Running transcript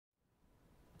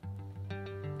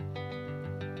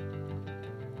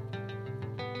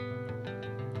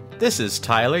This is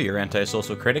Tyler, your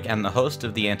antisocial critic and the host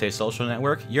of the Antisocial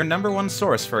Network, your #1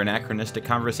 source for anachronistic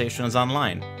conversations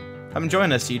online. Come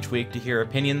join us each week to hear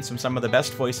opinions from some of the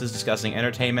best voices discussing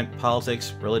entertainment,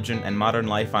 politics, religion, and modern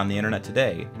life on the internet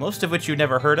today, most of which you've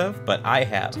never heard of, but I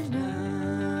have.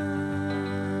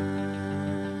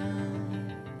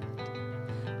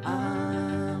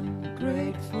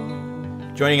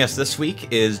 Joining us this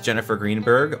week is Jennifer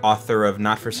Greenberg, author of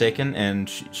Not Forsaken, and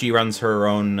she runs her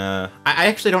own... I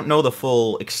actually don't know the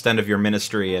full extent of your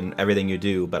ministry and everything you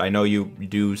do, but I know you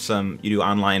do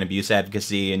online abuse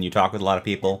advocacy and you talk with a lot of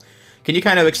people. Can you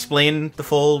kind of explain the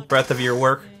full breadth of your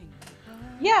work?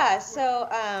 Yeah, so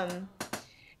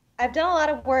I've done a lot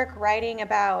of work writing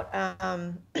about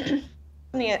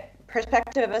the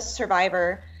perspective of a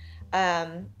survivor,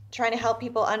 trying to help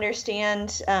people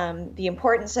understand the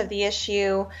importance of the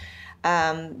issue,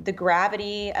 the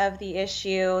gravity of the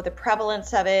issue, the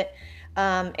prevalence of it,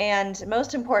 and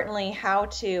most importantly, how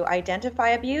to identify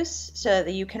abuse so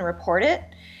that you can report it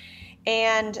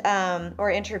and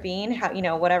or intervene,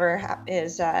 whatever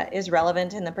is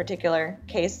relevant in the particular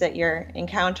case that you're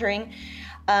encountering.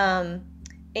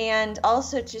 And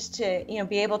also just to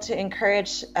be able to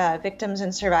encourage victims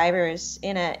and survivors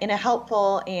in a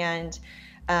helpful and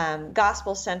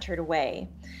gospel-centered way.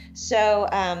 So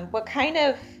what kind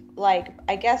of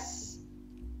I guess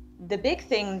the big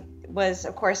thing was,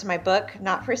 of course, my book,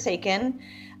 Not Forsaken.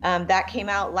 That came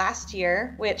out last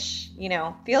year, which,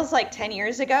 feels like 10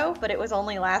 years ago, but it was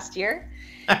only last year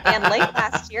and late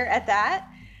last year at that.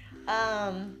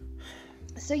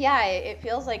 So yeah, it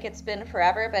feels like it's been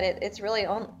forever, but it's really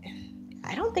only,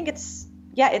 I don't think it's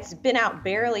been out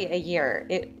barely a year.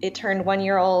 It turned 1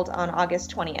 year old on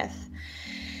August 20th.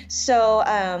 So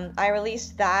I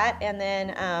released that, and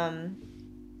then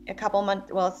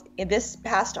this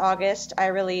past August, I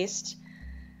released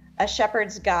A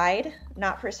Shepherd's Guide,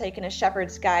 Not Forsaken, A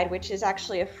Shepherd's Guide, which is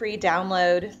actually a free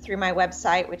download through my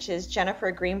website, which is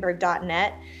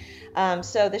jennifergreenberg.net.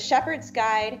 So the Shepherd's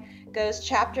Guide goes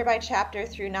chapter by chapter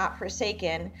through Not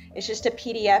Forsaken. It's just a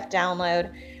PDF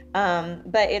download,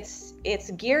 but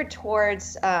it's geared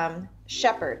towards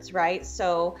shepherds, right?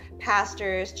 So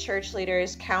pastors, church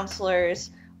leaders,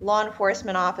 counselors, law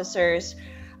enforcement officers.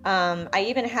 I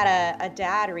even had a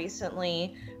dad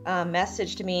recently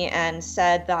messaged me and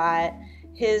said that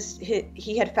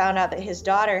he had found out that his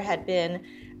daughter had been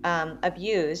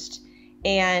abused,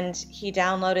 and he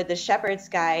downloaded the Shepherd's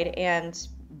Guide, and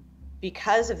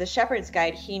because of the Shepherd's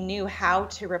Guide, he knew how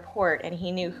to report, and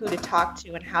he knew who to talk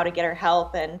to and how to get her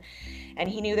help, and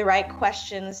he knew the right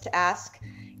questions to ask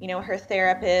her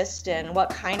therapist and what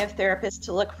kind of therapist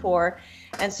to look for.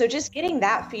 And so just getting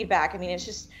that feedback,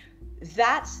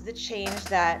 that's the change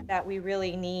that we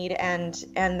really need, and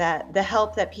the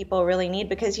help that people really need,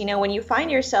 because when you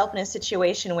find yourself in a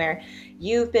situation where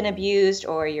you've been abused,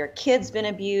 or your kid's been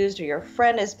abused, or your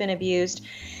friend has been abused,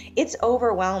 it's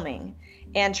overwhelming,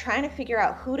 and trying to figure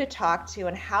out who to talk to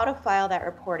and how to file that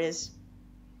report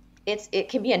it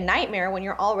can be a nightmare when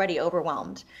you're already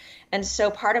overwhelmed. And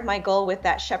so part of my goal with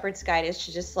that Shepherd's Guide is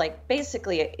to just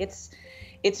basically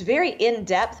it's very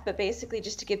in-depth, but basically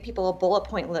just to give people a bullet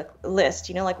point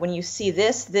list, when you see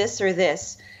this, or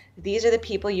this, these are the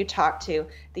people you talk to,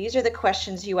 these are the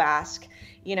questions you ask,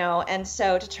 and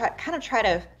so to try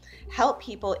to help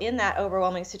people in that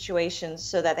overwhelming situation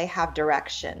so that they have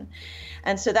direction.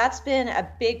 And so that's been a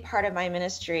big part of my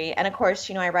ministry. And of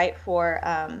course, I write for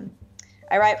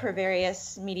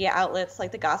various media outlets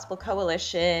like the Gospel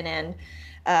Coalition and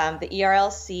the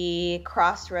ERLC,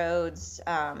 Crossroads,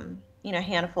 a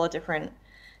handful of different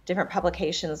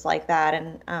publications like that,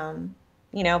 and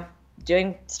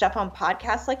doing stuff on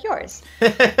podcasts like yours.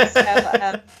 So it's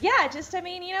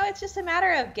just a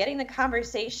matter of getting the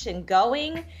conversation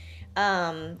going,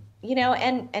 and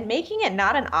making it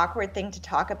not an awkward thing to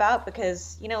talk about,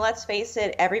 because let's face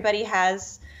it, everybody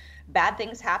has bad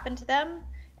things happen to them.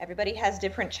 Everybody has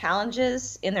different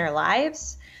challenges in their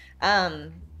lives.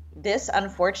 This,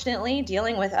 unfortunately,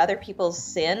 dealing with other people's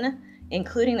sin,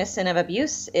 including the sin of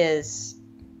abuse, is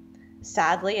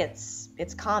sadly it's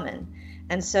common.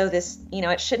 And so this,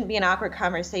 it shouldn't be an awkward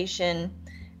conversation.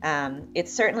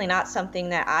 It's certainly not something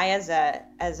that I,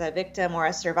 as a victim or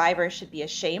a survivor, should be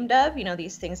ashamed of.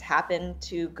 These things happen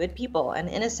to good people and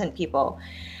innocent people,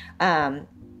 and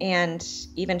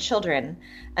even children.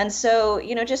 And so,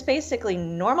 just basically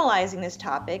normalizing this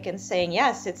topic and saying,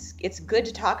 yes, it's good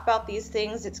to talk about these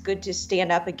things. It's good to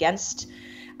stand up against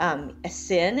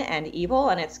sin and evil,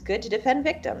 and it's good to defend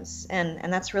victims.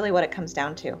 And that's really what it comes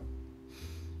down to.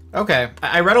 Okay.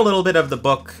 I read a little bit of the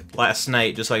book last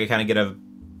night just so I could kind of get a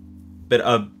bit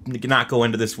of not go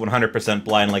into this 100%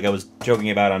 blind like I was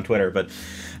joking about on Twitter, but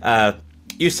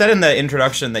you said in the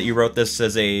introduction that you wrote this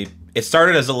as it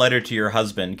started as a letter to your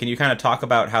husband. Can you kind of talk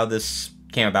about how this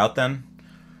came about then?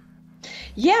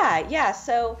 Yeah.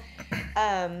 So,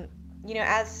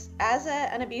 as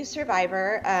an abuse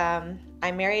survivor,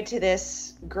 I'm married to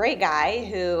this great guy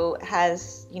who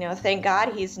has, thank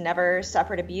God he's never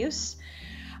suffered abuse.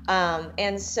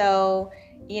 And so,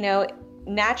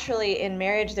 naturally in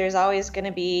marriage, there's always going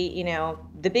to be,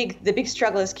 the big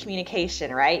struggle is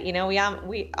communication, right?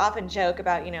 We often joke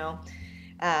about,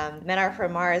 men are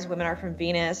from Mars, women are from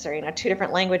Venus, or, two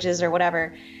different languages or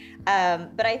whatever.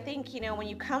 But I think, when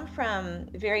you come from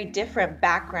very different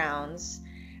backgrounds,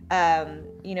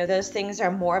 those things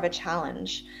are more of a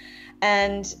challenge.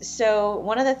 And so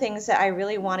one of the things that I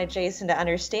really wanted Jason to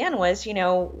understand was,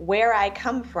 where I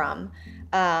come from,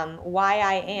 why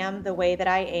I am the way that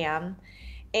I am,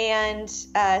 and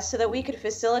so that we could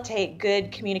facilitate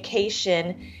good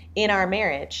communication in our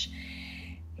marriage.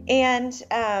 And,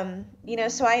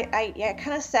 so I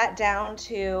kind of sat down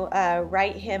to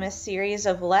write him a series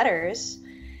of letters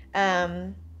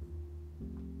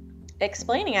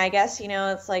explaining, I guess,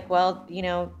 it's like, well,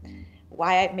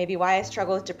 why I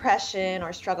struggle with depression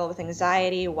or struggle with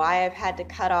anxiety, why I've had to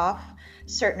cut off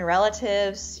certain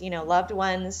relatives, loved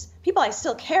ones, people I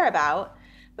still care about,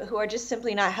 but who are just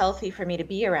simply not healthy for me to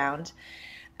be around.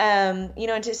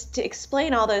 Just to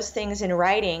explain all those things in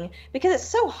writing, because it's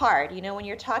so hard, when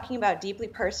you're talking about deeply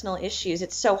personal issues,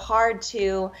 it's so hard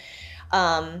to,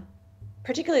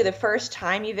 particularly the first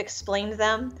time you've explained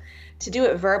them, to do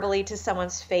it verbally to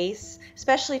someone's face,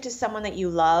 especially to someone that you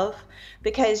love,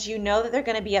 because you know that they're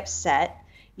going to be upset.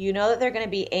 You know that they're going to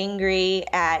be angry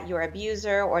at your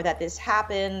abuser, or that this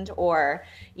happened, or,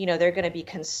 they're going to be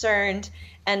concerned.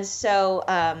 And so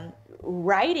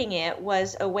writing it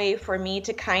was a way for me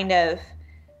to kind of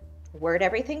word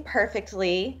everything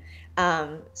perfectly,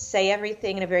 say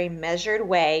everything in a very measured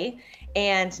way,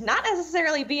 and not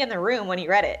necessarily be in the room when you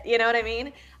read it. You know what I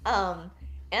mean? But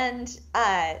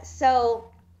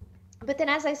then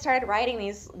as I started writing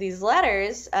these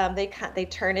letters, they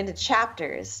turned into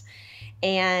chapters.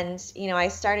 And, I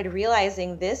started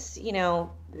realizing this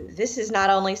is not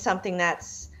only something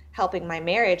that's helping my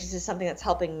marriage, this is something that's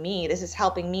helping me. This is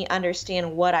helping me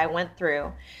understand what I went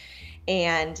through.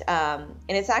 And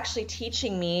it's actually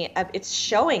teaching me, it's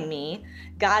showing me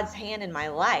God's hand in my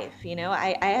life.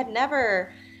 I had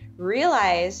never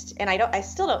realized, and I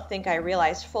still don't think I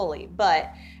realized fully,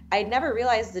 but I'd never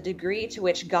realized the degree to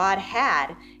which God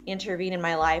had intervened in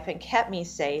my life and kept me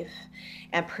safe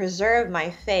and preserved my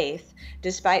faith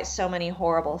despite so many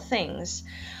horrible things.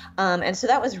 And so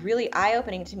that was really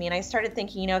eye-opening to me. And I started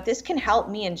thinking, if this can help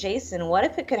me and Jason, what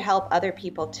if it could help other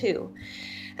people too?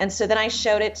 And so then I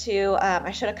showed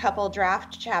a couple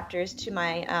draft chapters to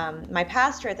my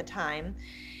pastor at the time.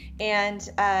 And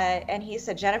he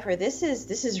said, Jennifer, this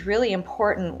is really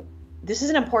important. This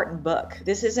is an important book.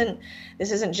 This isn't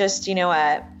just,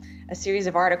 a series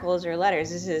of articles or letters.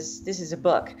 This is a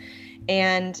book.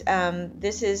 And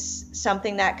this is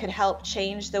something that could help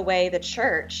change the way the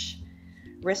church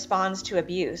responds to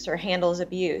abuse or handles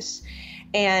abuse.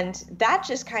 And that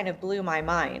just kind of blew my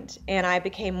mind. And I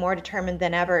became more determined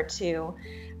than ever to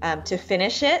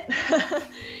finish it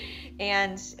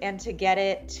and to get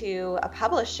it to a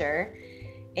publisher.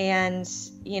 And,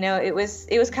 it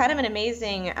was kind of an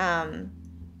amazing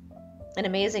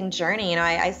journey.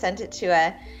 I sent it to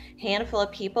a handful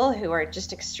of people who were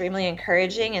just extremely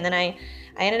encouraging. And then I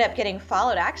ended up getting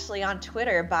followed actually on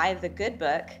Twitter by The Good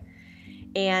Book.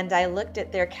 And I looked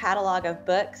at their catalog of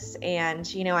books, and,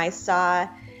 I saw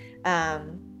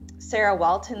Sarah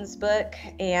Walton's book,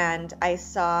 and I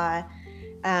saw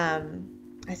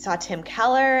Tim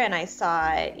Keller, and I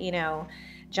saw,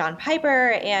 John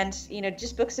Piper, and,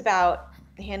 just books about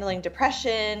handling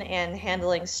depression and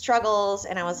handling struggles.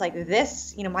 And I was like,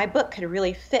 this, my book could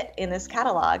really fit in this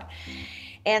catalog.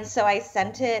 And so I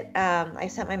sent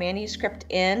my manuscript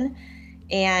in,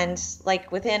 and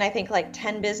within, I think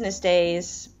 10 business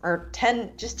days or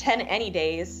 10 any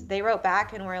days, they wrote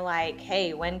back and were like,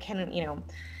 hey, when do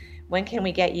we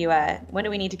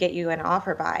need to get you an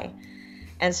offer by?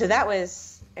 And so that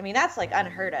was, that's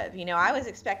unheard of. I was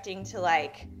expecting to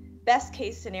best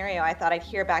case scenario, I thought I'd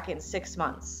hear back in 6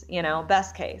 months,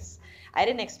 best case. I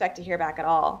didn't expect to hear back at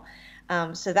all.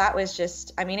 So that was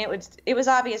just, it was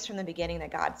obvious from the beginning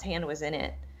that God's hand was in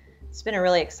it. It's been a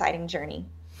really exciting journey.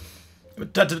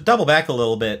 To double back a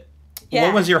little bit, Yeah.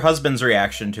 What was your husband's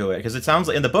reaction to it? Because it sounds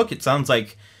like in the book, it sounds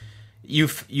like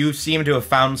you seem to have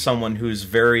found someone who's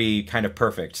very kind of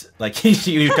perfect. Like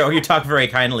you talk very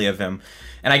kindly of him,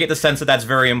 and I get the sense that that's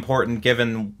very important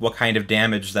given what kind of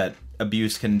damage that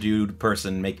abuse can do to a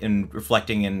person, in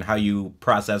reflecting in how you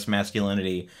process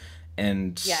masculinity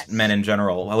and men in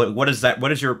general. What is that?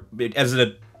 What is your as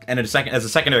a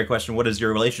secondary question? What has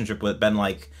your relationship been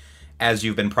like as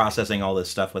you've been processing all this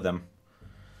stuff with him?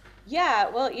 Yeah,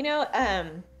 well,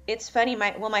 it's funny.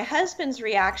 My husband's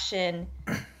reaction.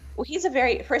 Well,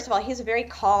 first of all, he's a very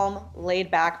calm, laid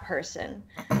back person.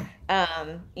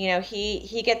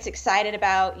 He gets excited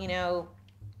about,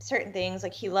 certain things.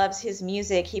 Like he loves his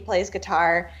music. He plays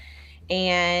guitar,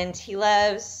 and he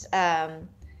loves,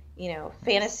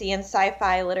 fantasy and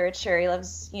sci-fi literature. He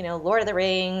loves, Lord of the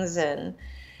Rings, and,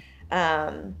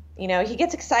 he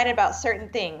gets excited about certain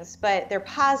things, but they're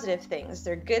positive things.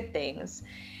 They're good things.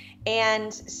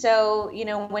 And so,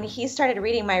 when he started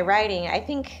reading my writing, I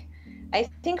think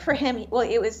for him, well,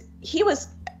 he was,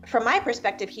 from my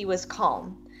perspective, he was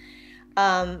calm.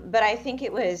 But I think he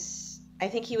was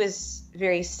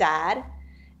very sad,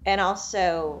 and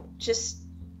also just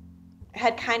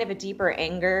had kind of a deeper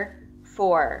anger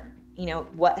for,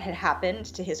 what had happened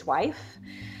to his wife,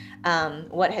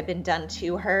 what had been done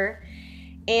to her.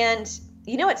 And,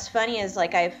 what's funny is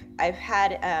like, I've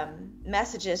had,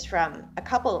 messages from a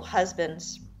couple of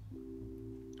husbands,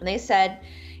 and they said,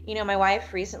 my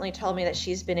wife recently told me that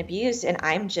she's been abused, and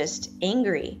I'm just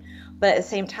angry. But at the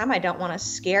same time, I don't want to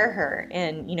scare her.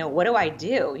 And, what do I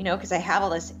do? Because I have all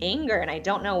this anger and I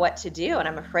don't know what to do. And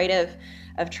I'm afraid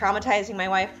of traumatizing my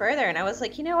wife further. And I was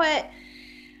like, you know what?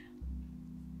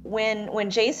 When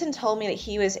Jason told me that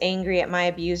he was angry at my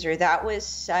abuser, that was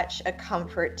such a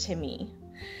comfort to me,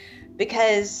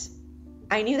 because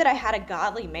I knew that I had a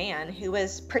godly man who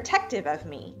was protective of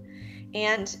me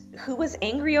and who was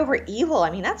angry over evil. I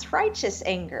mean, that's righteous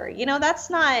anger. That's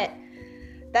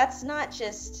not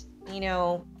just,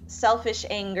 selfish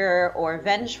anger or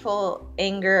vengeful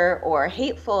anger or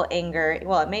hateful anger.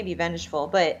 Well, it may be vengeful,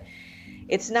 but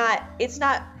it's not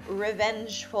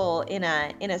revengeful in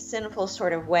a sinful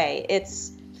sort of way.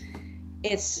 It's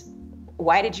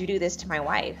why did you do this to my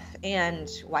wife? And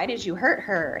why did you hurt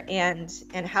her? And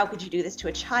how could you do this to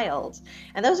a child?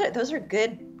 And those are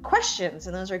good questions,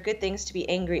 and those are good things to be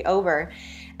angry over.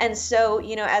 And so,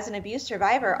 as an abuse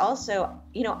survivor also,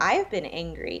 I've been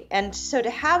angry. And so to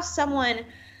have someone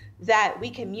that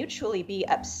we can mutually be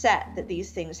upset that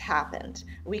these things happened,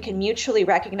 we can mutually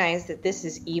recognize that this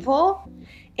is evil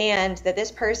and that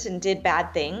this person did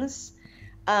bad things,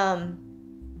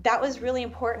 that was really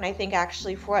important, I think,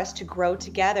 actually, for us to grow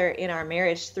together in our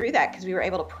marriage through that, because we were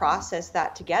able to process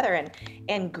that together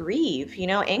and grieve.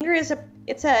 Anger is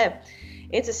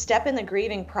it's a step in the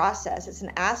grieving process. It's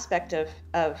an aspect of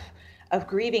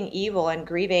grieving evil and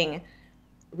grieving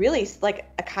really like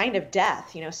a kind of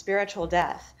death, spiritual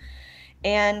death.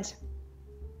 And,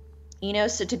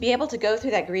 so to be able to go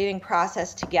through that grieving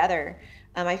process together,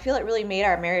 I feel it really made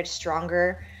our marriage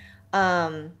stronger.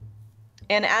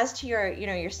 And as to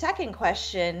your second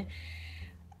question,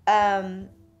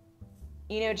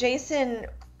 Jason,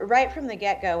 right from the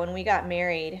get-go, when we got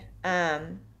married,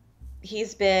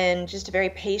 he's been just a very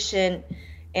patient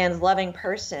and loving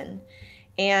person.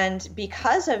 And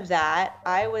because of that,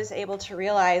 I was able to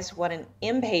realize what an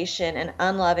impatient and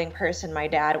unloving person my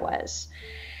dad was.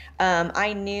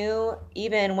 I knew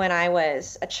even when I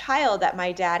was a child that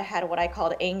my dad had what I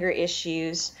called anger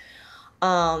issues.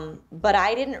 But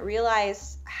I didn't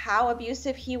realize how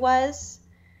abusive he was,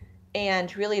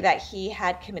 and really that he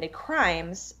had committed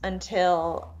crimes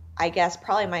until, I guess,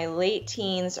 probably my late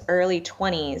teens, early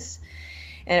 20s.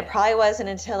 And it probably wasn't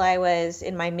until I was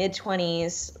in my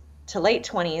mid-20s to late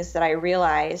 20s that I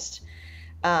realized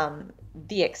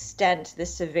the extent, the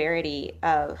severity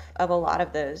of a lot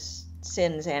of those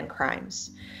sins and crimes.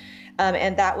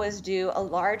 And that was due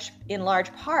in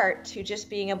large part to just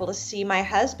being able to see my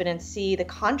husband and see the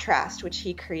contrast which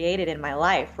he created in my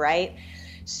life, right?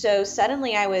 So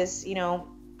suddenly I was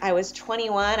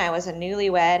 21, I was a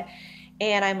newlywed,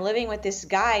 and I'm living with this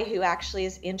guy who actually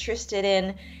is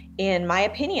interested in my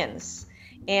opinions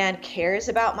and cares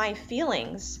about my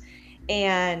feelings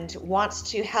and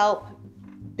wants to help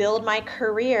build my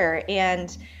career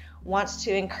and wants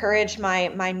to encourage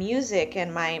my music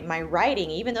and my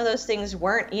writing, even though those things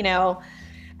weren't,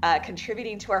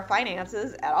 contributing to our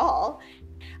finances at all.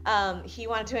 He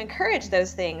wanted to encourage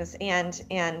those things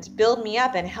and build me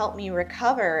up and help me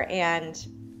recover. And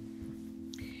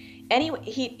anyway,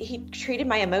 he treated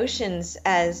my emotions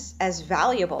as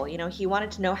valuable. He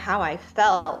wanted to know how I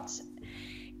felt.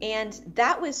 And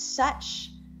that was such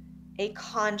a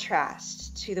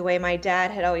contrast to the way my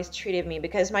dad had always treated me,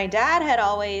 because my dad had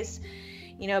always,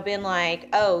 been like,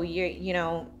 oh,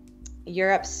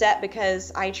 you're upset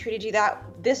because I treated you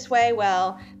this way.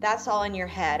 Well, that's all in your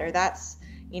head, or that's,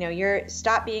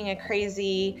 stop being a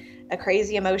crazy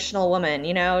emotional woman.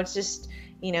 It's just,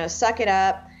 suck it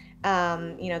up.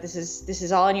 This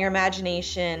is all in your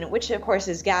imagination, which of course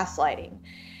is gaslighting.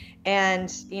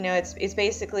 And, it's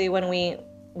basically when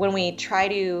we try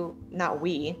to, not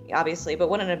we, obviously, but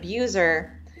when an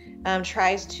abuser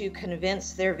tries to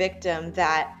convince their victim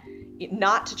that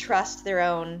not to trust their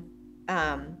own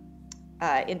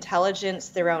intelligence,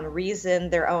 their own reason,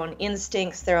 their own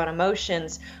instincts, their own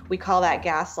emotions, we call that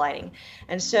gaslighting.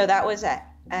 And so that was a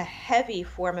heavy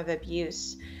form of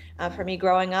abuse for me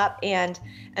growing up. And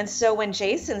so when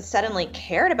Jason suddenly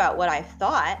cared about what I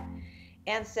thought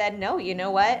and said, no, you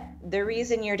know what? The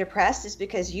reason you're depressed is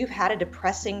because you've had a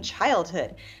depressing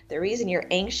childhood. The reason you're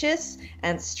anxious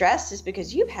and stressed is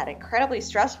because you've had incredibly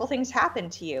stressful things happen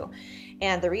to you.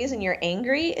 And the reason you're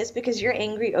angry is because you're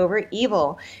angry over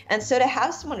evil. And so to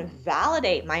have someone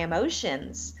validate my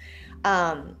emotions,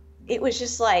 it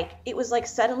was like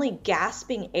suddenly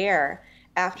gasping air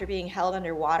after being held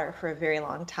underwater for a very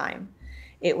long time.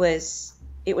 It was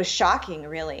shocking,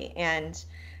 really. And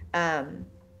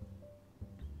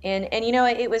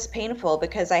it was painful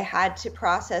because I had to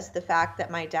process the fact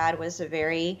that my dad was a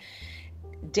very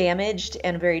damaged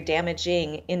and very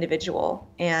damaging individual,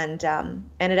 and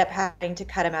ended up having to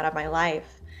cut him out of my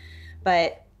life.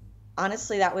 But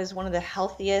honestly, that was one of the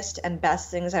healthiest and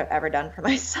best things I've ever done for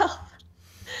myself.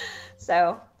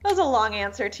 So that was a long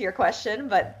answer to your question,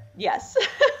 but yes.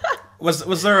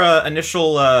 Was there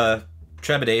initial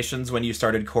trepidations when you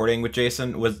started courting with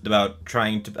Jason? Was about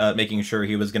trying to making sure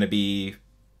he was going to be?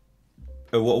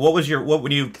 What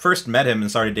when you first met him and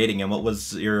started dating him? What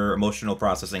was your emotional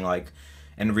processing like,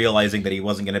 and realizing that he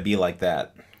wasn't going to be like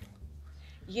that?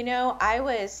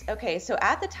 Okay, so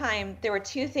at the time, there were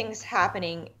two things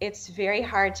happening. It's very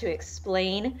hard to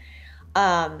explain.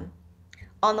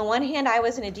 On the one hand, I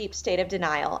was in a deep state of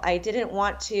denial. I didn't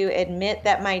want to admit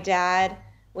that my dad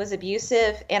was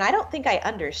abusive, and I don't think I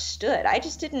understood. I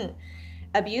just didn't.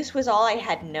 Abuse was all I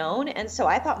had known, and so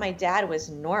I thought my dad was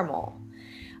normal.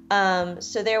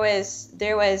 So there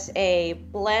was a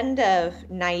blend of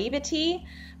naivety,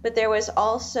 but there was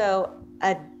also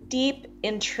a deep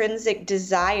intrinsic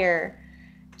desire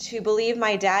to believe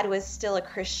my dad was still a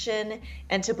Christian,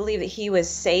 and to believe that he was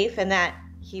safe and that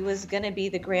he was going to be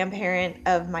the grandparent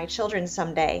of my children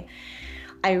someday.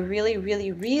 I really,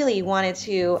 really, really wanted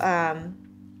to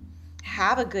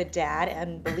have a good dad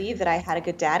and believe that I had a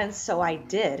good dad, and so I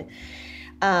did.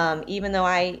 Even though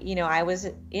I was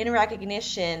in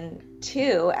recognition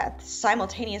too,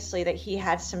 simultaneously, that he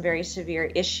had some very severe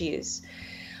issues.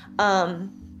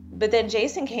 But then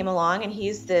Jason came along, and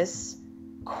he's this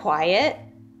quiet,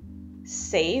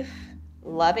 safe,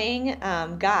 loving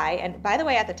guy. And by the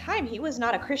way, at the time, he was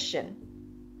not a Christian.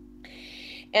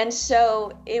 And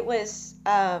so it was,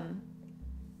 on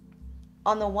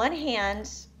the one hand,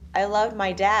 I loved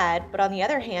my dad, but on the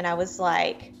other hand, I was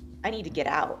like, I need to get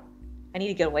out. I need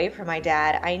to get away from my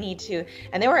dad.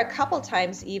 And there were a couple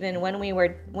times even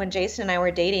when Jason and I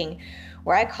were dating,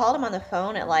 where I called him on the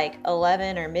phone at like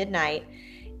 11 or midnight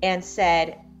and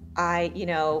said, come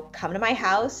to my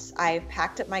house. I've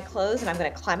packed up my clothes and I'm going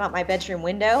to climb out my bedroom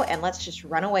window and let's just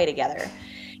run away together.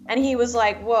 And he was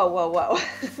like, whoa, whoa, whoa.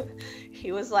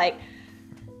 He was like,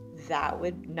 that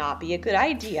would not be a good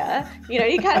idea.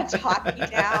 He kind of talked me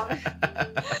down.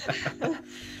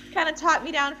 Kind of talked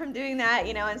me down from doing that,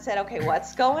 and said, okay,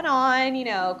 what's going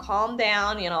on? Calm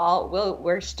down.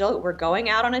 We're going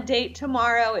out on a date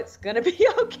tomorrow. It's going to be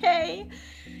okay.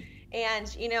 And,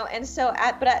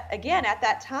 again, at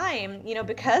that time,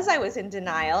 because I was in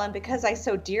denial and because I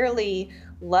so dearly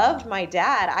loved my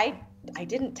dad, I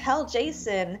didn't tell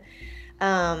Jason,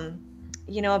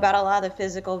 about a lot of the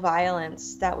physical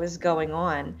violence that was going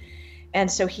on.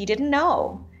 And so he didn't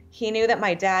know. He knew that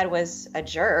my dad was a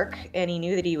jerk and he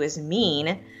knew that he was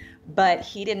mean, but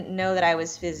he didn't know that I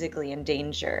was physically in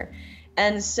danger.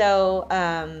 And so,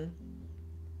 and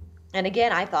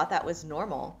again, I thought that was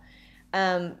normal.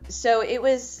 So it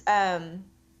was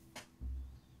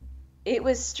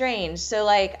strange. So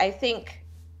like, I think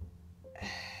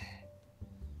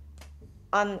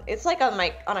it's like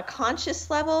on a conscious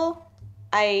level,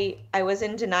 I was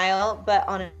in denial, but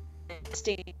on a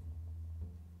state.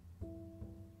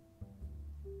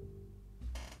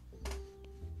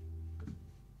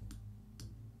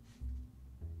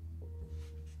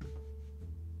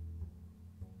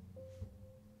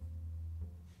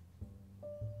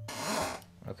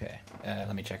 Okay,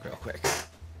 let me check real quick.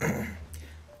 Can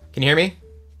you hear me?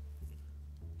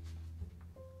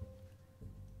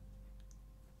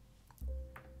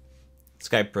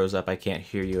 Skype froze up. I can't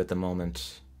hear you at the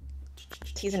moment.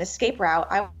 He's an escape route.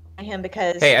 I want him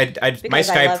because Hey, my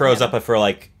Skype froze up for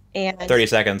like and 30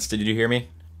 seconds. Did you hear me?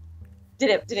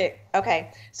 Did it?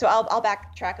 Okay. So I'll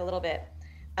backtrack a little bit.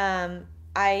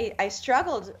 I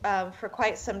struggled for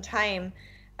quite some time,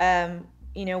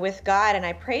 with God, and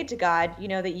I prayed to God,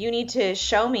 that you need to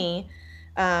show me,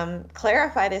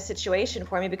 clarify this situation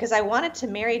for me, because I wanted to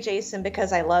marry Jason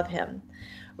because I love him,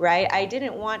 right? I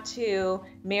didn't want to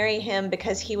marry him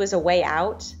because he was a way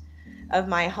out of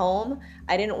my home.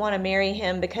 I didn't want to marry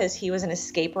him because he was an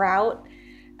escape route.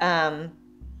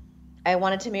 I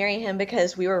wanted to marry him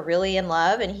because we were really in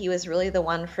love and he was really the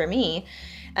one for me.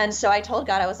 And so I told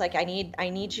God, I was like, I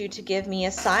need you to give me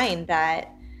a sign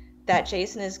that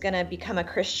Jason is going to become a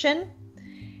Christian,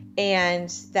 and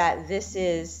that this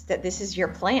is your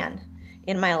plan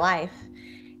in my life.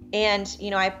 And,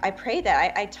 I prayed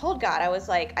that. I told God, I was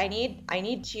like, I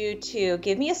need you to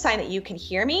give me a sign that you can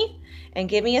hear me, and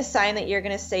give me a sign that you're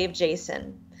going to save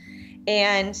Jason.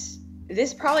 And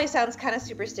this probably sounds kind of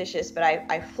superstitious, but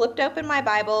I flipped open my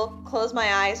Bible, closed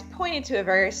my eyes, pointed to a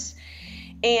verse,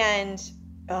 and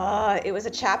it was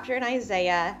a chapter in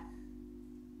Isaiah.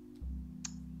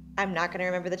 I'm not going to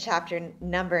remember the chapter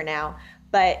number now,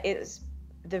 but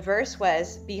the verse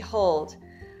was, "Behold,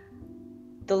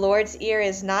 the Lord's ear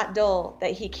is not dull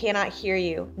that he cannot hear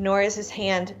you, nor is his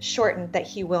hand shortened that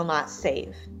he will not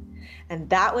save." And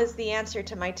that was the answer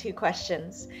to my two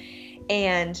questions.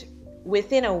 And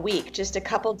within a week, just a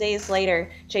couple days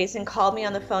later, Jason called me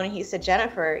on the phone and he said,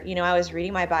 "Jennifer, I was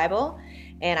reading my Bible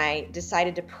and I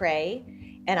decided to pray,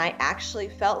 and I actually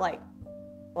felt like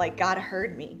God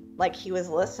heard me, like he was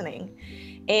listening."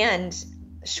 And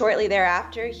shortly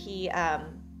thereafter, he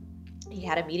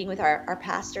had a meeting with our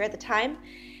pastor at the time,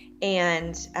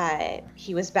 and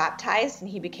he was baptized and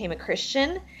he became a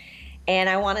Christian. And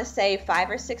I want to say 5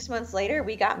 or 6 months later,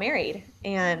 we got married.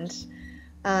 And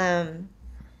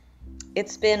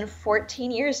it's been 14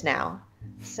 years now.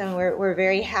 So we're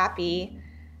very happy.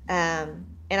 And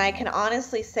I can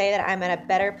honestly say that I'm at a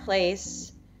better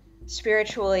place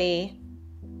spiritually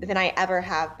than I ever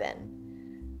have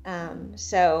been.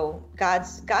 So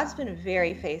God's been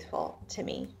very faithful to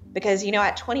me, because,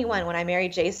 at 21, when I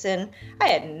married Jason, I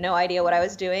had no idea what I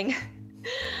was doing.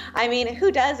 I mean,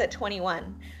 who does at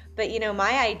 21? But,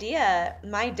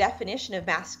 my definition of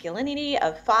masculinity,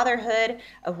 of fatherhood,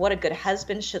 of what a good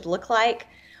husband should look like,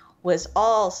 was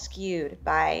all skewed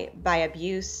by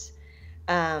abuse,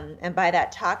 and by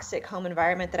that toxic home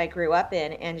environment that I grew up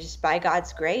in. And just by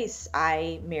God's grace,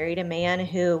 I married a man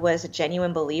who was a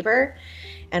genuine believer,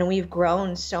 and we've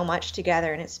grown so much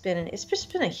together, and it's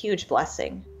just been a huge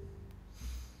blessing.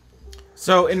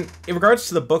 So in regards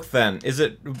to the book, then,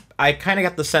 I kind of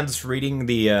got the sense reading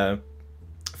the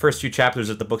first few chapters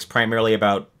that the book's primarily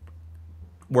about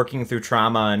working through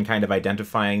trauma and kind of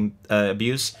identifying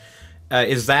abuse.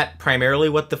 Is that primarily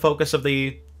what the focus of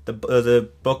the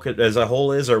book as a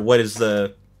whole is, or what is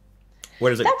it?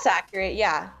 That's accurate.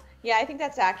 Yeah, I think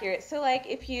that's accurate. So, like,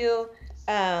 if you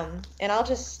and I'll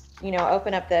just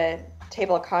open up the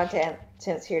table of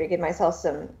contents here to give myself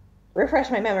refresh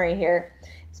my memory here.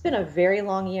 It's been a very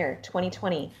long year.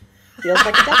 2020 feels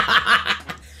like a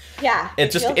decade. Yeah,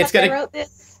 I wrote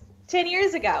this 10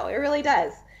 years ago. It really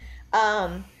does.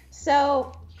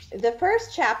 So the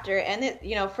first chapter, and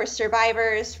for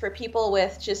survivors, for people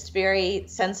with just very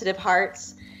sensitive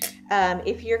hearts,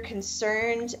 if you're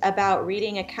concerned about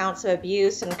reading accounts of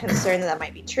abuse and concerned that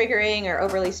might be triggering or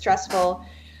overly stressful,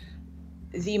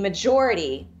 the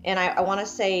majority, and I want to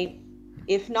say,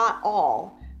 if not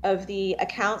all, of the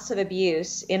accounts of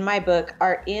abuse in my book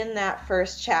are in that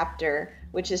first chapter,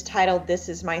 which is titled "This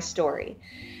Is My Story."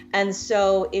 And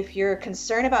so if you're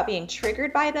concerned about being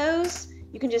triggered by those,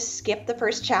 you can just skip the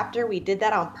first chapter. We did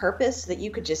that on purpose so that you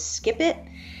could just skip it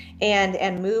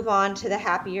and move on to the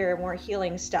happier, more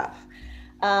healing stuff.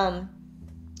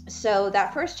 So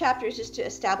that first chapter is just to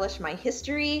establish my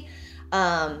history,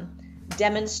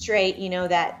 demonstrate,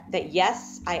 that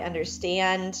yes, I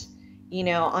understand,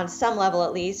 on some level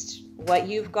at least, what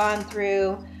you've gone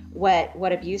through,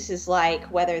 what abuse is like,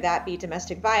 whether that be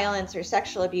domestic violence or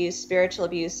sexual abuse, spiritual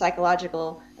abuse,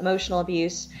 psychological, emotional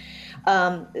abuse.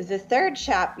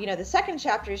 The second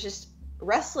chapter is just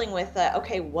wrestling with,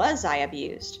 okay, was I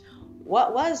abused?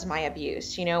 What was my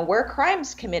abuse? Were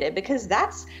crimes committed? Because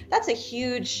that's a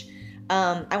huge,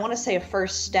 I want to say, a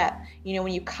first step.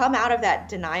 When you come out of that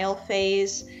denial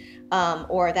phase,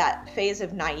 or that phase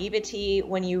of naivety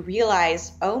when you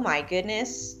realize, oh my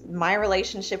goodness, my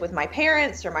relationship with my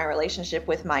parents or my relationship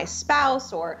with my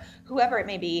spouse or whoever it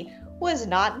may be was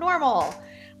not normal.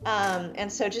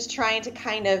 And so just trying to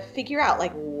kind of figure out,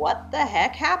 like, what the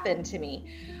heck happened to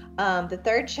me? The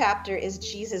third chapter is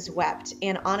Jesus Wept.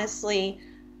 And honestly,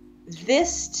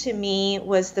 this to me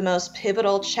was the most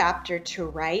pivotal chapter to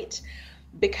write,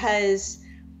 because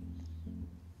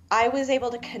I was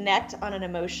able to connect on an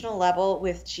emotional level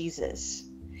with Jesus.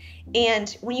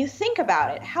 And when you think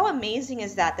about it, how amazing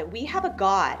is that we have a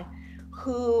God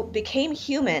who became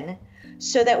human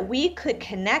so that we could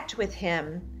connect with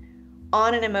him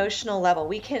on an emotional level.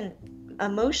 We can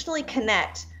emotionally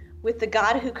connect with the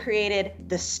God who created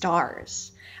the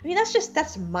stars. I mean,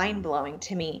 that's mind-blowing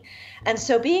to me. And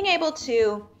so being able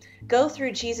to go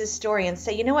through Jesus' story and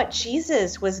say, you know what,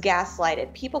 Jesus was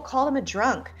gaslighted. People called him a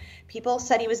drunk. People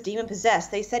said he was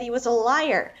demon-possessed. They said he was a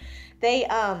liar. They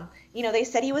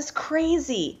said he was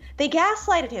crazy. They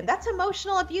gaslighted him. That's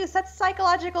emotional abuse. That's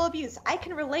psychological abuse. I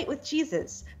can relate with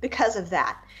Jesus because of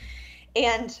that.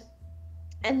 And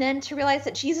then to realize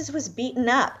that Jesus was beaten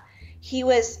up. He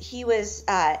was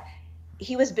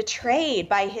betrayed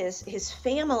by his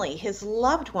family, his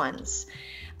loved ones.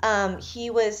 He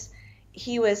was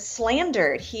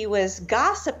slandered. He was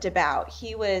gossiped about.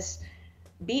 He was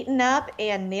beaten up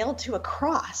and nailed to a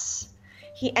cross.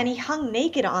 He hung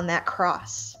naked on that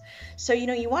cross. So,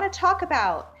 you want to talk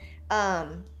about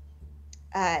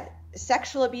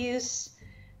sexual abuse,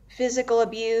 physical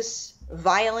abuse,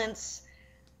 violence.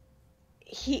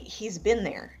 He's been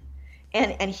there,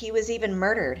 and he was even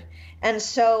murdered. And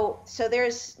so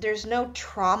there's no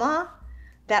trauma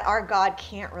that our God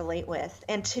can't relate with.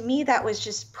 And to me, that was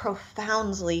just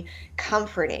profoundly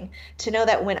comforting to know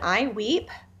that when I weep,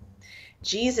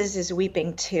 Jesus is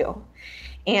weeping too.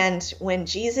 And when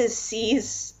Jesus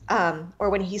sees, or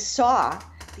when he saw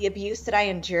the abuse that I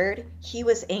endured, he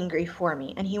was angry for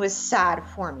me and he was sad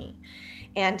for me.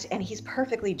 And he's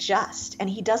perfectly just, and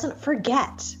he doesn't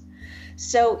forget.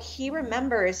 So he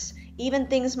remembers even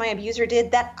things my abuser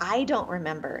did that I don't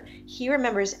remember. He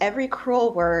remembers every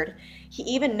cruel word. He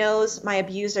even knows my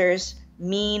abuser's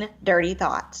mean, dirty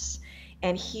thoughts.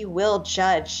 And he will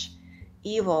judge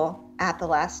evil at the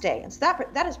last day. And so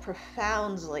that is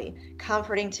profoundly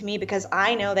comforting to me, because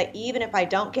I know that even if I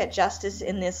don't get justice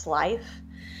in this life,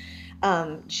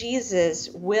 Jesus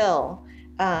will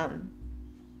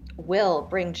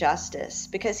bring justice,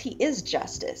 because he is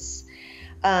justice.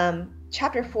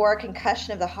 Chapter 4,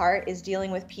 concussion of the heart, is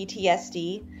dealing with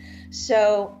PTSD.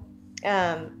 So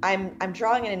I'm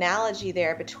drawing an analogy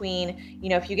there between,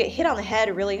 if you get hit on the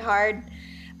head really hard,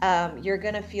 you're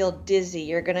going to feel dizzy,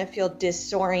 you're going to feel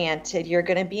disoriented, you're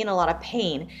going to be in a lot of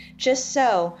pain. Just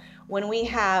so when we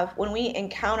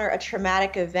encounter a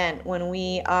traumatic event, when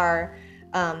we have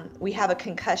a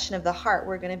concussion of the heart,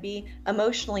 we're going to be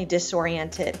emotionally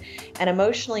disoriented and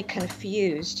emotionally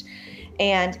confused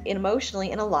and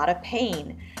emotionally in a lot of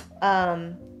pain.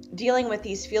 Dealing with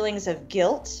these feelings of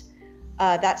guilt,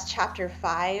 that's chapter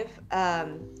 5.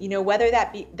 Whether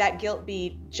that guilt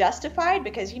be justified,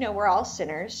 because we're all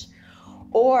sinners,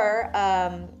 or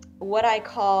what I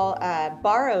call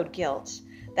borrowed guilt.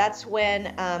 That's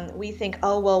when we think,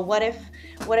 oh well, what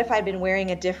if I'd been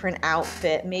wearing a different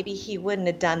outfit? Maybe he wouldn't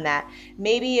have done that.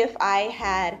 Maybe if I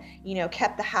had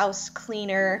kept the house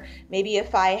cleaner, maybe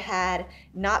if I had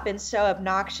not been so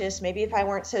obnoxious, maybe if I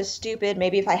weren't so stupid,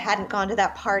 maybe if I hadn't gone to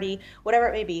that party, whatever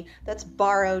it may be. That's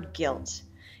borrowed guilt.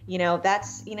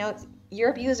 That's your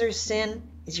abuser's sin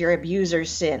is your abuser's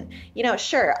sin.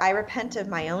 Sure, I repent of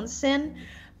my own sin,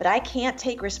 but I can't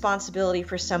take responsibility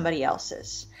for somebody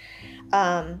else's.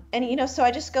 So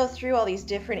I just go through all these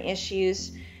different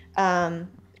issues. Of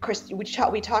course,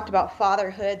 we talked about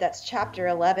fatherhood. That's chapter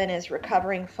 11, is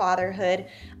recovering fatherhood,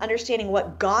 understanding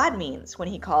what God means when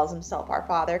he calls himself our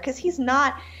father, because he's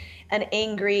not an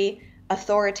angry,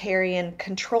 authoritarian,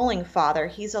 controlling father.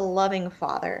 He's a loving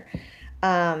father,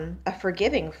 a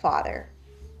forgiving father.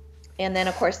 And then,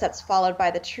 of course, that's followed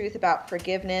by the truth about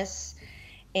forgiveness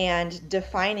and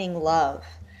defining love,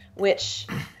 which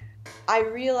I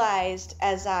realized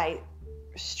as I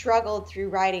struggled through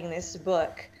writing this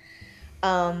book,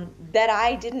 that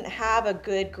I didn't have a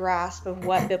good grasp of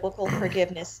what biblical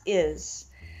forgiveness is.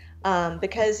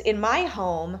 Because in my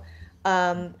home,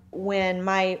 when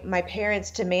my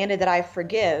parents demanded that I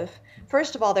forgive,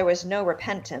 first of all, there was no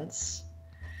repentance.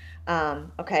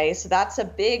 Okay, so that's a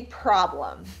big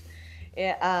problem.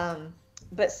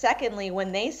 But secondly,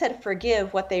 when they said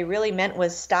forgive, what they really meant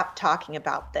was stop talking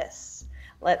about this.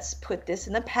 Let's put this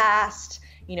in the past,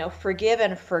 forgive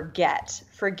and forget.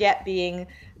 Forget being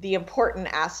the important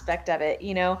aspect of it,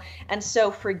 you know? And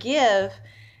so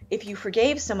if you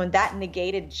forgave someone, that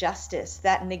negated justice,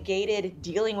 that negated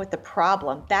dealing with the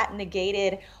problem, that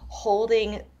negated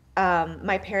holding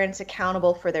my parents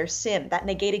accountable for their sin, that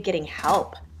negated getting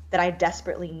help that I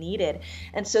desperately needed.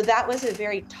 And so that was a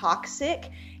very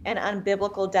toxic and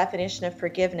unbiblical definition of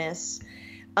forgiveness.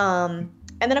 And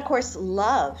then, of course,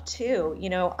 love, too, you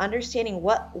know, understanding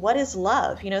what is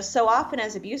love. You know, so often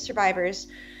as abuse survivors,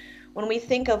 when we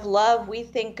think of love, we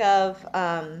think of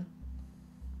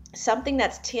something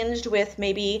that's tinged with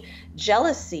maybe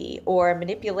jealousy or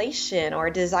manipulation or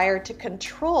desire to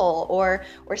control or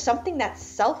something that's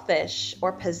selfish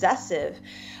or possessive.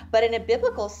 But in a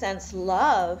biblical sense,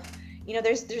 love, you know,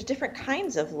 there's different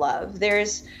kinds of love.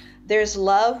 There's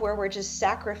love where we're just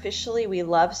sacrificially, we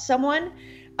love someone,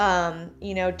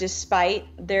 you know, despite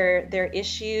their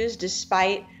issues,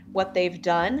 despite what they've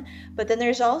done. But then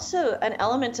there's also an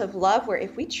element of love where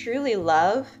if we truly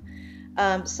love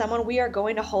someone, we are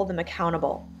going to hold them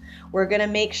accountable. We're going to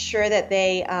make sure that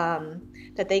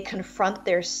they confront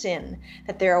their sin,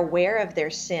 that they're aware of their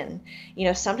sin. You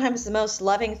know, sometimes the most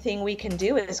loving thing we can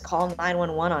do is call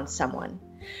 911 on someone,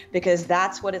 because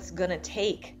that's what it's going to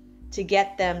take to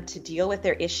get them to deal with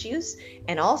their issues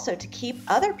and also to keep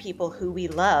other people who we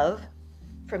love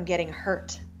from getting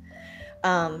hurt.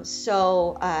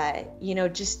 You know,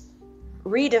 just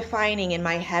redefining in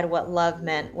my head what love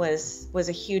meant was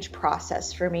a huge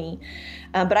process for me.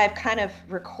 But I've kind of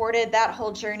recorded that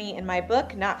whole journey in my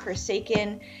book, Not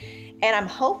Forsaken. And I'm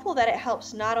hopeful that it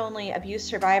helps not only abuse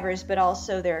survivors, but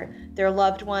also their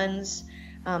loved ones,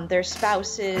 their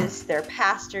spouses, their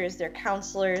pastors, their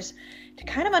counselors, to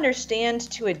kind of understand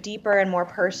to a deeper and more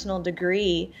personal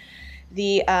degree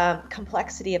the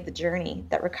complexity of the journey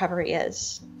that recovery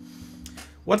is.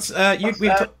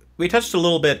 We touched a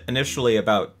little bit initially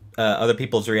about other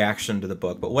people's reaction to the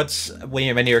book, but what's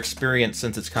been your experience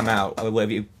since it's come out? Have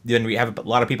a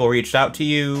lot of people reached out to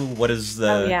you? What has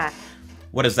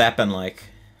that been like?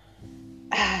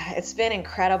 It's been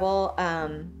incredible.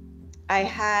 I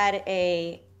had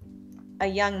a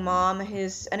young mom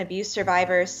who's an abuse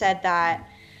survivor said that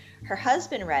her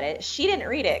husband read it. She didn't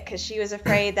read it because she was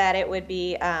afraid that it would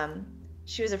be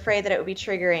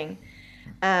triggering.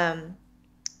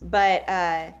 But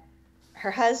her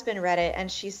husband read it,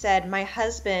 and she said, "My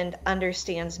husband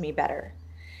understands me better.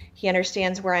 He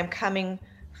understands where I'm coming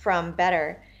from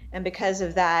better. And because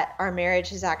of that, our marriage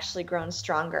has actually grown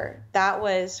stronger." That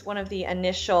was one of the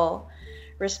initial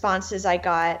responses I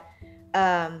got.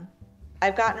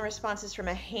 I've gotten responses from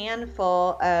a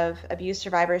handful of abuse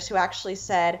survivors who actually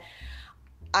said,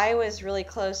 "I was really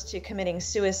close to committing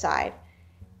suicide,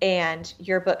 and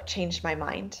your book changed my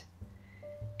mind."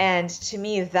 And to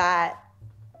me, that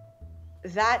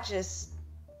just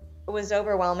was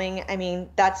overwhelming. I mean,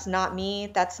 that's not me.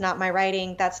 That's not my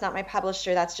writing. That's not my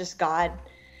publisher. That's just God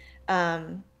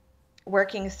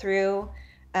working through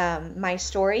my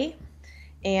story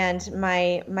and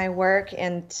my work.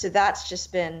 And so that's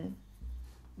just been,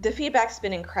 the feedback's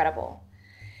been incredible.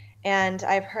 And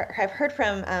I've heard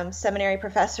from seminary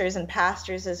professors and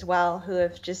pastors as well who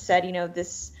have just said, you know,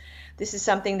 this is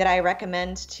something that I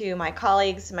recommend to my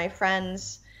colleagues, my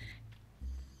friends.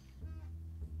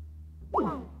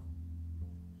 Oh,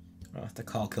 the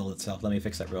call killed itself. Let me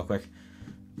fix that real quick.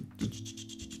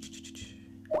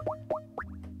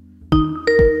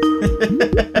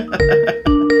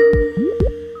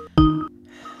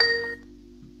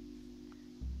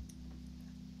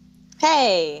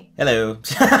 Hey. Hello.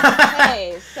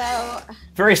 Hey, so...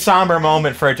 Very somber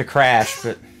moment for it to crash,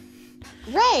 but...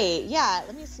 Right, yeah.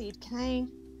 Let me see. Can I...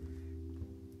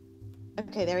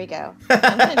 Okay, there we go.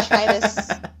 I'm going to try this.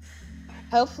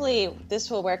 Hopefully this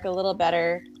will work a little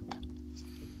better.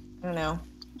 I don't know.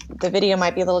 The video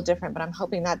might be a little different, but I'm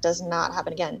hoping that does not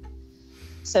happen again.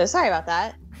 So sorry about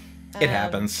that. It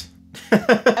happens.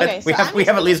 Okay, so we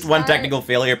have at least one technical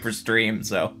failure per stream,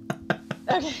 so.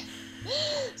 Okay.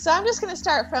 So I'm just going to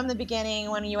start from the beginning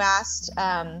when you asked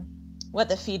what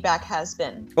the feedback has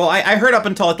been. Well, I heard up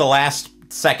until like the last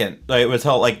second. It was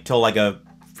till a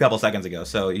couple seconds ago.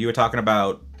 So you were talking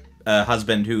about a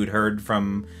husband who'd heard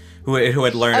from who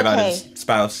had learned about his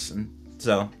spouse, and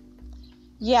so.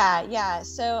 Yeah.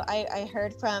 So I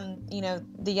heard from, you know,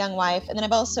 the young wife, and then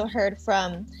I've also heard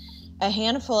from a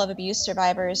handful of abuse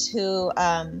survivors who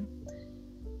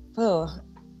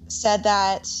said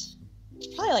that,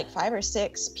 probably like 5 or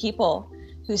 6 people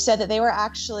who said that they were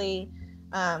actually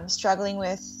struggling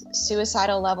with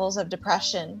suicidal levels of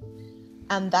depression,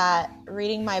 and that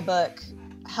reading my book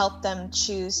helped them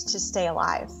choose to stay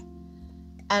alive.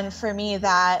 And for me,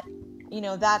 that, you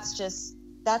know, that's just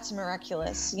that's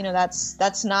miraculous.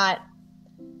 That's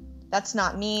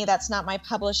not me. That's not my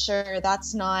publisher.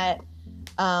 That's not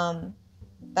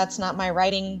my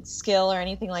writing skill or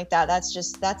anything like that.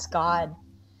 That's God.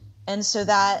 And so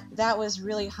that was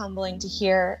really humbling to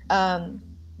hear. I've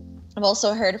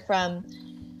also heard from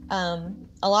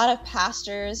a lot of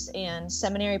pastors and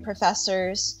seminary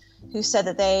professors who said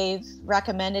that they've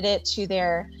recommended it to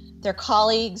their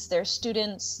colleagues, their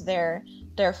students, their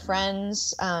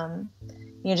friends.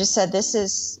 Just said, this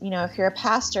is, if you're a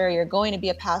pastor, you're going to be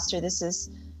a pastor, this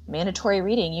is mandatory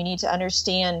reading. You need to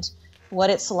understand what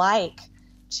it's like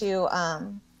to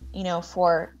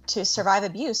survive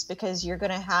abuse, because you're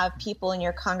going to have people in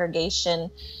your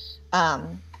congregation, or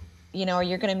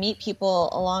you're going to meet people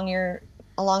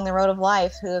along the road of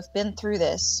life who have been through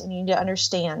this, and you need to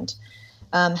understand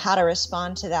how to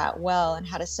respond to that well and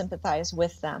how to sympathize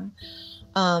with them.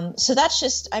 So that's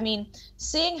just,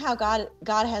 seeing how God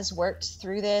has worked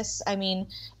through this.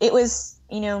 It was,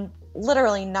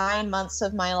 literally 9 months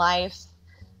of my life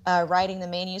writing the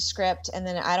manuscript, and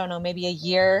then I don't know, maybe a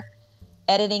year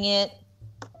editing it.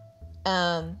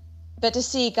 But to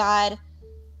see God,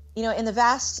 in the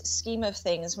vast scheme of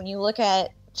things, when you look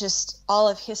at just all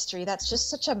of history, that's just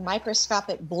such a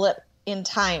microscopic blip in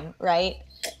time, right?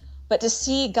 But to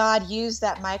see God use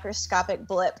that microscopic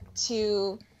blip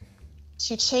to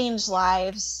change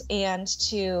lives and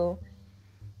to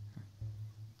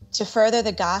further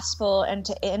the gospel and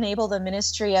to enable the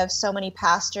ministry of so many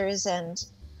pastors and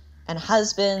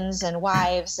husbands and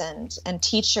wives and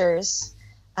teachers,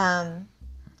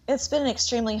 it's been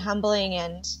extremely humbling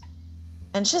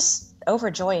and just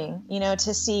overjoying,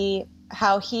 to see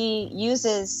how he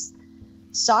uses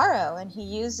sorrow and he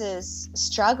uses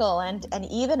struggle and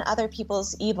even other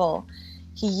people's evil.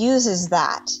 He uses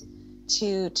that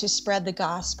to spread the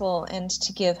gospel and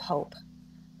to give hope.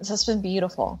 So it's been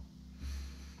beautiful.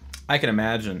 I can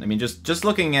imagine. Just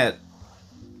looking at,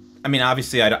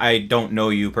 obviously I don't know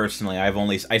you personally.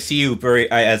 I see you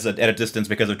at a distance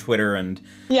because of Twitter and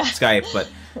Skype, but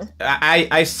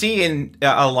I see in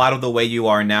a lot of the way you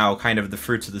are now kind of the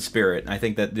fruits of the Spirit. I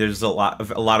think that there's a lot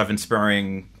of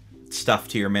inspiring stuff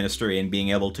to your ministry and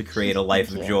being able to create a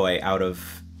life of joy out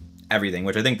of everything,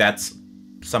 which I think that's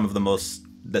some of the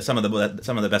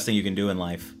best thing you can do in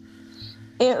life.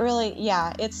 It really,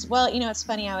 it's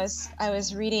funny. I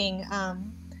was reading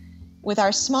with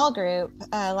our small group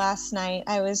last night.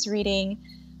 I was reading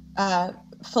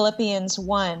Philippians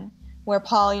 1, where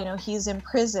Paul, he's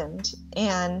imprisoned,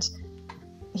 and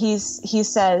he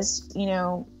says,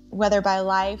 whether by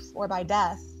life or by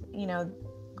death,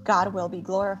 God will be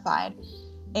glorified.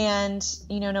 And,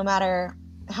 no matter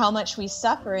how much we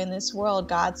suffer in this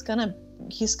world,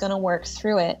 he's gonna work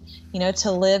through it.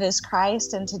 To live as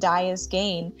Christ and to die as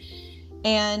gain.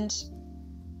 And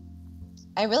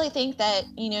I really think that,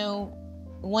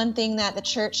 one thing that the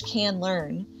church can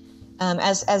learn,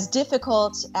 as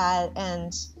difficult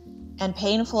and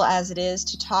painful as it is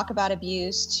to talk about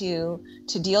abuse, to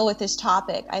deal with this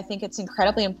topic, I think it's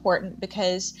incredibly important,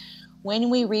 because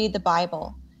when we read the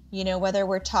Bible, whether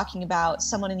we're talking about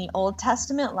someone in the Old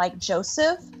Testament like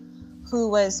Joseph, who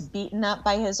was beaten up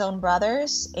by his own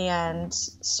brothers and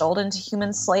sold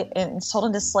into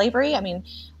slavery.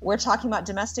 We're talking about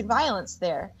domestic violence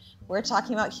there. We're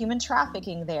talking about human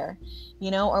trafficking there,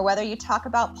 or whether you talk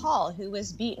about Paul, who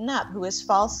was beaten up, who was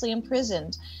falsely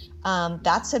imprisoned.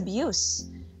 That's abuse.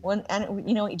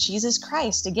 Jesus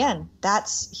Christ, again,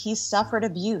 he suffered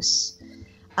abuse.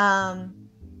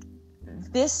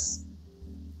 This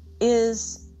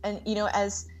is,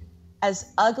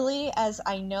 as ugly as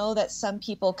I know that some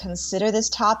people consider this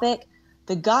topic,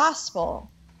 the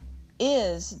gospel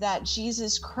is that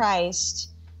Jesus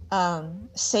Christ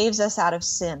saves us out of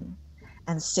sin.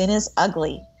 And sin is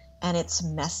ugly, and it's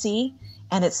messy,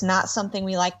 and it's not something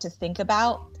we like to think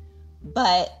about.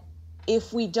 But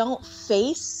if we don't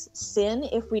face sin,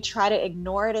 if we try to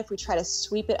ignore it, if we try to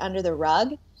sweep it under the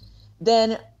rug,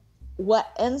 then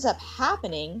what ends up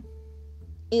happening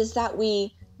is that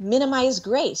we minimize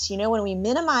grace. When we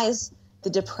minimize the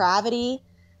depravity,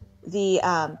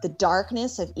 the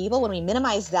darkness of evil, when we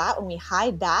minimize that, when we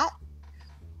hide that,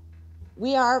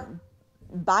 we are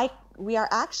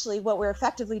actually, what we're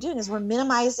effectively doing is we're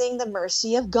minimizing the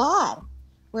mercy of God.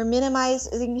 We're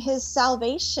minimizing his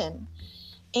salvation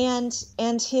and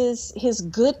his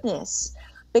goodness.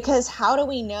 Because how do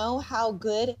we know how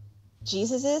good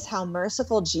Jesus is, how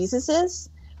merciful Jesus is?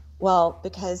 Well,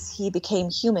 because he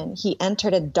became human. He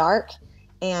entered a dark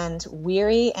and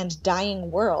weary and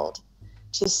dying world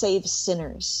to save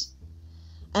sinners.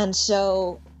 And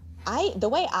so the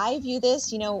way I view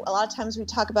this, a lot of times we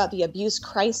talk about the abuse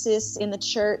crisis in the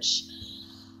church.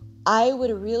 I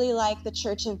would really like the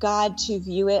Church of God to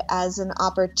view it as an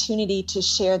opportunity to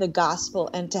share the gospel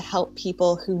and to help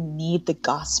people who need the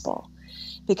gospel,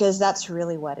 because that's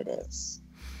really what it is.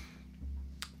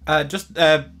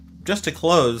 Just to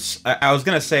close, I was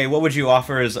gonna say, what would you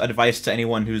offer as advice to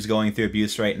anyone who's going through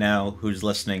abuse right now, who's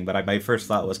listening? But my first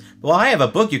thought was, well, I have a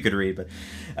book you could read.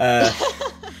 But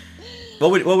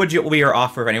what would your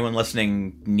offer if anyone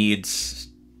listening needs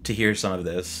to hear some of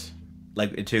this,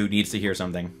 needs to hear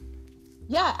something?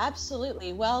 Yeah,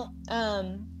 absolutely. Well,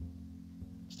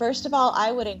 first of all,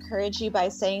 I would encourage you by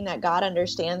saying that God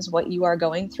understands what you are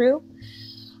going through.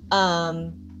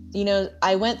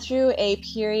 I went through a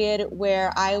period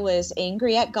where I was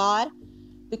angry at God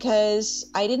because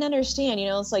I didn't understand.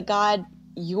 It's like, God,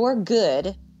 you're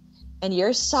good and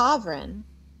you're sovereign.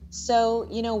 So,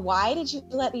 why did you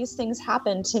let these things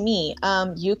happen to me?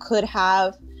 You could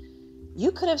have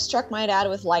struck my dad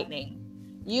with lightning.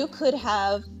 You could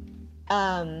have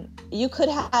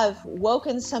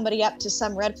woken somebody up to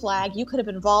some red flag. You could have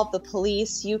involved the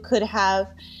police. You could have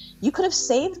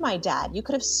saved my dad. You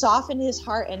could have softened his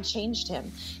heart and changed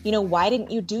him. Why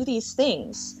didn't you do these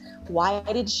things? Why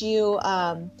did you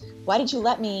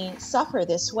let me suffer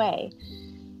this way?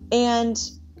 And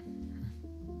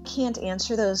can't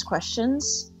answer those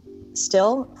questions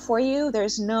still for you.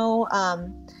 There's no,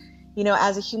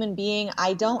 as a human being,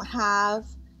 I don't have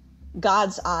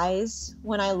God's eyes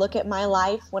when I look at my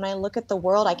life. When I look at the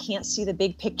world, I can't see the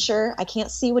big picture. I can't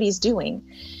see what he's doing.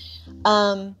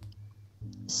 But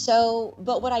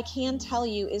what I can tell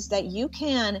you is that you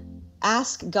can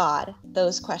ask God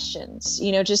those questions,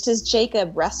 just as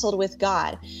Jacob wrestled with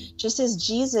God, just as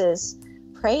Jesus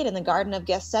prayed in the Garden of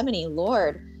Gethsemane,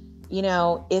 Lord,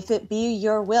 if it be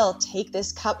your will, take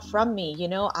this cup from me.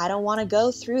 I don't want to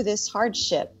go through this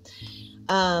hardship.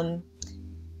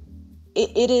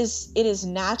 It is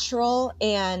natural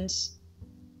and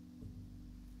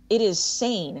it is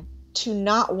sane to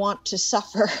not want to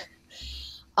suffer.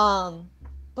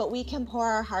 But we can pour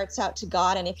our hearts out to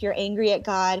God. And if you're angry at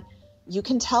God, you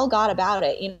can tell God about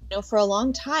it. For a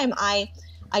long time, I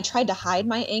tried to hide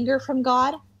my anger from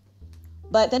God,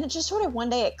 but then it just sort of one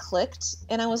day it clicked.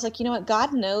 And I was like, you know what?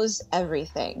 God knows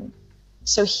everything.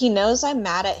 So he knows I'm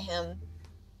mad at him.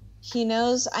 He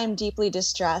knows I'm deeply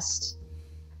distressed.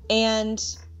 And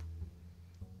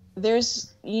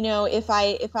there's, if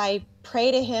I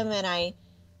pray to him and I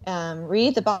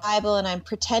read the Bible and I'm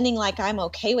pretending like I'm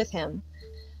okay with him,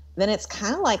 then it's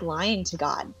kind of like lying to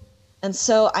God. And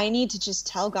so I need to just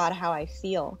tell God how I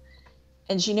feel.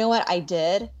 And you know what? I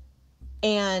did.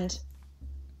 And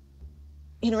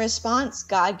in response,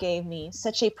 God gave me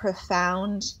such a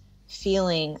profound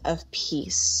feeling of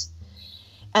peace.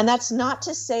 And that's not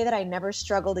to say that I never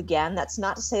struggled again. That's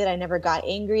not to say that I never got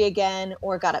angry again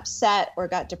or got upset or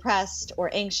got depressed or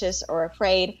anxious or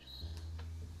afraid.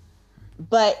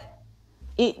 But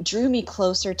it drew me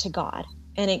closer to God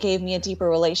and it gave me a deeper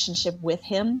relationship with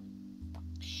him.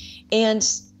 And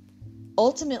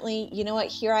ultimately, you know what?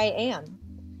 Here I am.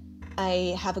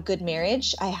 I have a good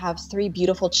marriage. I have 3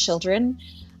 beautiful children.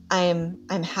 I'm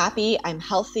happy. I'm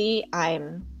healthy.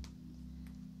 I'm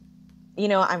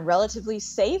relatively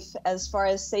safe as far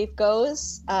as safe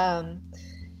goes. We're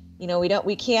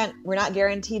not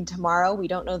guaranteed tomorrow. We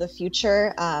don't know the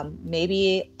future.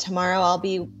 Maybe tomorrow I'll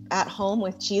be at home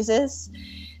with Jesus.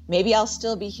 Maybe I'll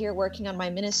still be here working on my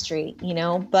ministry,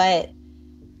 but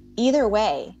either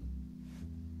way,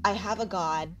 I have a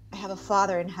God, I have a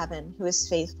Father in heaven who is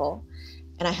faithful,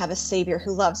 and I have a Savior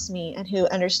who loves me and who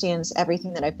understands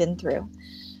everything that I've been through.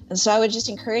 And so I would just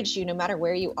encourage you, no matter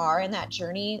where you are in that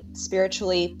journey,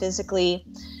 spiritually, physically,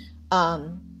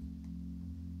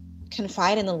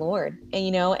 confide in the Lord.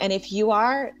 And, and if you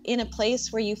are in a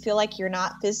place where you feel like you're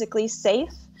not physically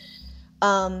safe,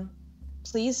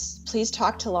 please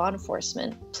talk to law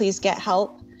enforcement. Please get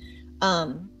help.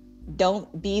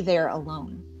 Don't be there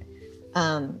alone.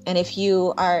 And if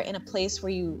you are in a place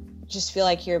where you just feel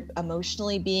like you're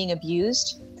emotionally being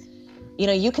abused,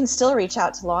 you can still reach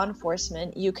out to law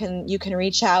enforcement. You can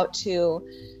reach out to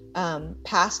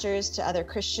pastors, to other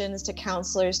Christians, to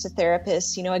counselors, to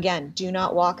therapists. Again, do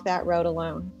not walk that road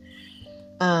alone.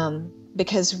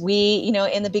 Because we,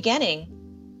 in the beginning,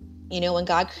 when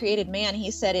God created man,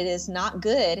 he said it is not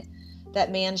good that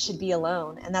man should be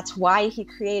alone. And that's why he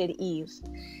created Eve.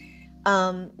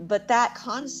 But that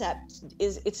concept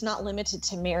it's not limited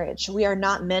to marriage. We are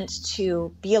not meant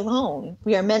to be alone.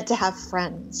 We are meant to have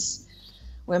friends.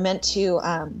 We're meant to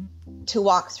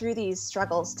walk through these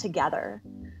struggles together.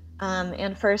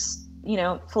 And first,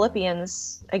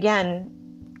 Philippians again,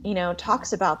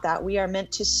 talks about that. We are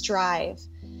meant to strive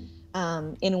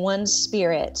in one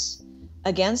spirit,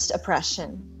 against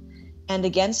oppression and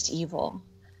against evil,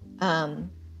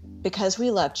 because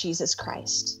we love Jesus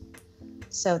Christ.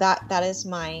 So that is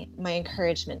my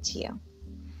encouragement to you.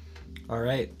 All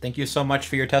right. Thank you so much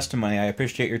for your testimony. I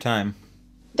appreciate your time.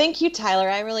 Thank you, Tyler.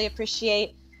 I really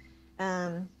appreciate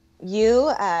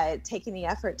you taking the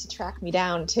effort to track me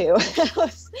down too. It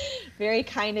was very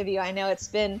kind of you. I know it's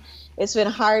been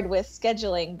hard with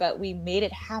scheduling, but we made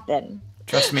it happen.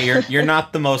 Trust me, you're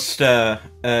not the most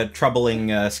troubling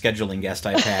scheduling guest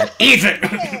I've had. Ethan!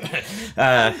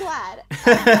 I'm glad.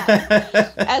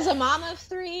 As a mom of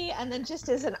 3, and then just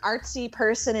as an artsy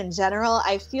person in general,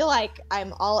 I feel like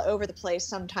I'm all over the place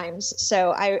sometimes.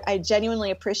 So I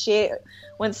genuinely appreciate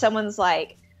when someone's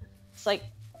like, it's like,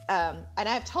 and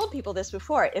I've told people this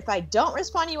before, if I don't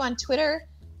respond to you on Twitter,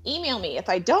 email me. If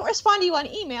I don't respond to you on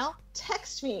email,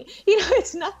 text me.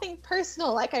 It's nothing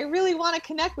personal. Like, I really want to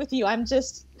connect with you. I'm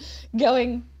just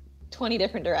going 20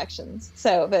 different directions.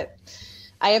 So, but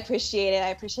I appreciate it. I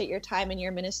appreciate your time and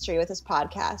your ministry with this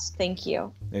podcast. Thank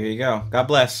you. There you go. God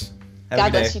bless.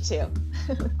 God bless you too.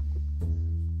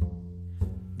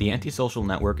 The Antisocial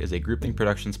Network is a Groupthink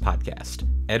Productions podcast.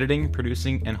 Editing,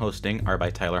 producing, and hosting are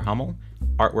by Tyler Hummel.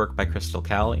 Artwork by Crystal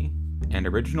Calley. And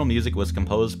original music was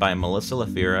composed by Melissa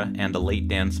Lafira and the late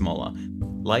Dan Smola.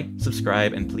 Like,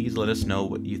 subscribe, and please let us know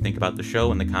what you think about the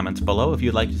show in the comments below if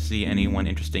you'd like to see anyone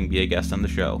interesting be a guest on the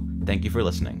show. Thank you for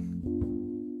listening.